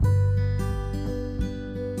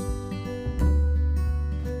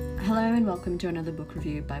Hello and welcome to another book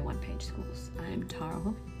review by One Page Schools. I'm Tara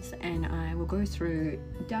Hawkins and I will go through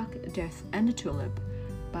Duck, Death and a Tulip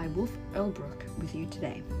by Wolf Erlbruch with you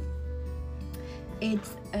today.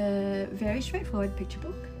 It's a very straightforward picture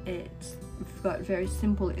book. It's got very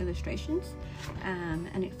simple illustrations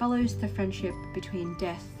and it follows the friendship between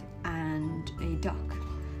Death and a duck.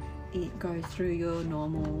 It goes through your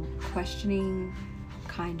normal questioning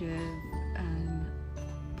kind of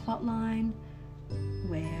plot line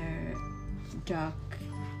where Duck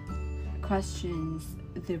questions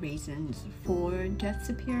the reasons for Death's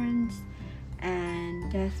appearance,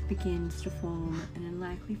 and Death begins to form an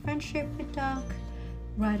unlikely friendship with Duck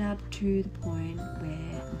right up to the point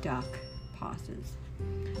where Duck passes.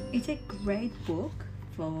 It's a great book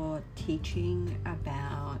for teaching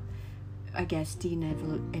about, I guess, the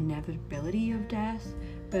inevitability of death,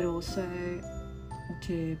 but also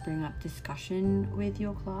to bring up discussion with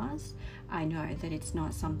your class. I know that it's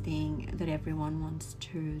not something that everyone wants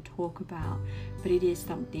to talk about, but it is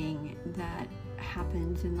something that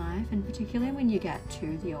happens in life, and particularly when you get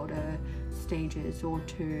to the older stages or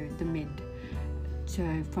to the mid.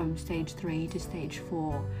 So from stage 3 to stage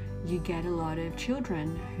 4, you get a lot of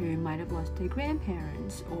children who might have lost their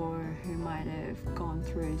grandparents or who might have gone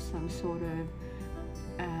through some sort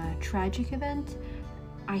of tragic event.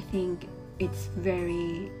 I think it's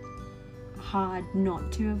very hard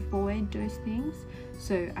not to avoid those things.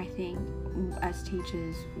 So I think as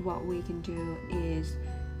teachers, what we can do is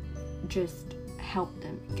just help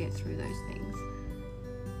them get through those things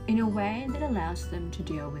in a way that allows them to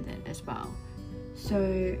deal with it as well.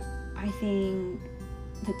 So I think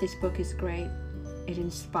that this book is great. It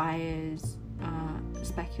inspires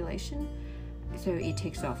speculation. So it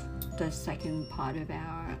ticks off the second part of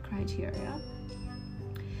our criteria.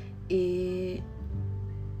 It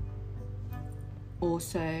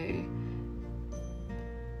also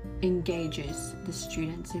engages the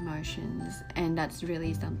students' emotions, and that's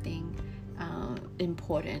really something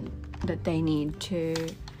important that they need to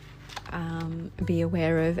be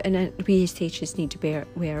aware of, and that we as teachers need to be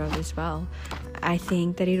aware of as well. I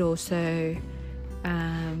think that it also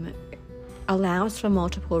allows for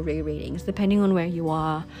multiple rereadings depending on where you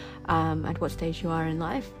are, at what stage you are in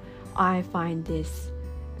life. I find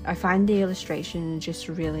the illustration just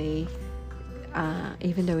really,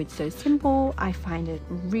 even though it's so simple, I find it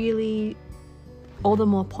really all the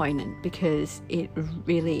more poignant because it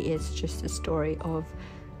really is just a story of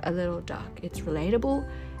a little duck. It's relatable.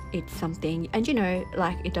 It's something, and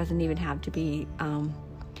it doesn't even have to be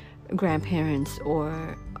grandparents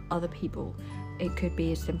or other people. It could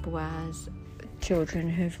be as simple as children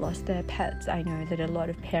who've lost their pets. I know that a lot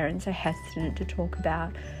of parents are hesitant to talk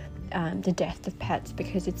about the death of pets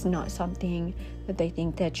because it's not something that they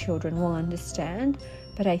think their children will understand.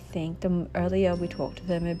 But I think the earlier we talk to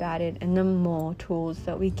them about it and the more tools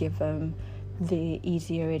that we give them, the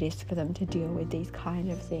easier it is for them to deal with these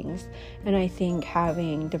kind of things. And I think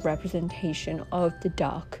having the representation of the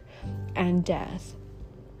duck and death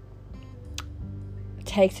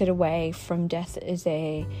takes it away from death as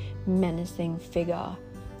a menacing figure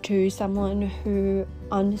to someone who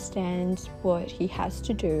understands what he has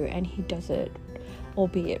to do, and he does it,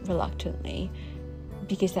 albeit reluctantly,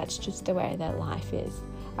 because that's just the way that life is.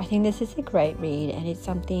 I think this is a great read, and it's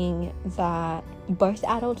something that both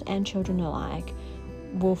adults and children alike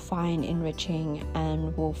will find enriching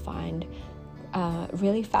and will find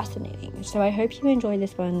really fascinating. So I hope you enjoy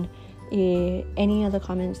this one. Any other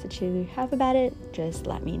comments that you have about it, just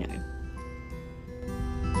let me know.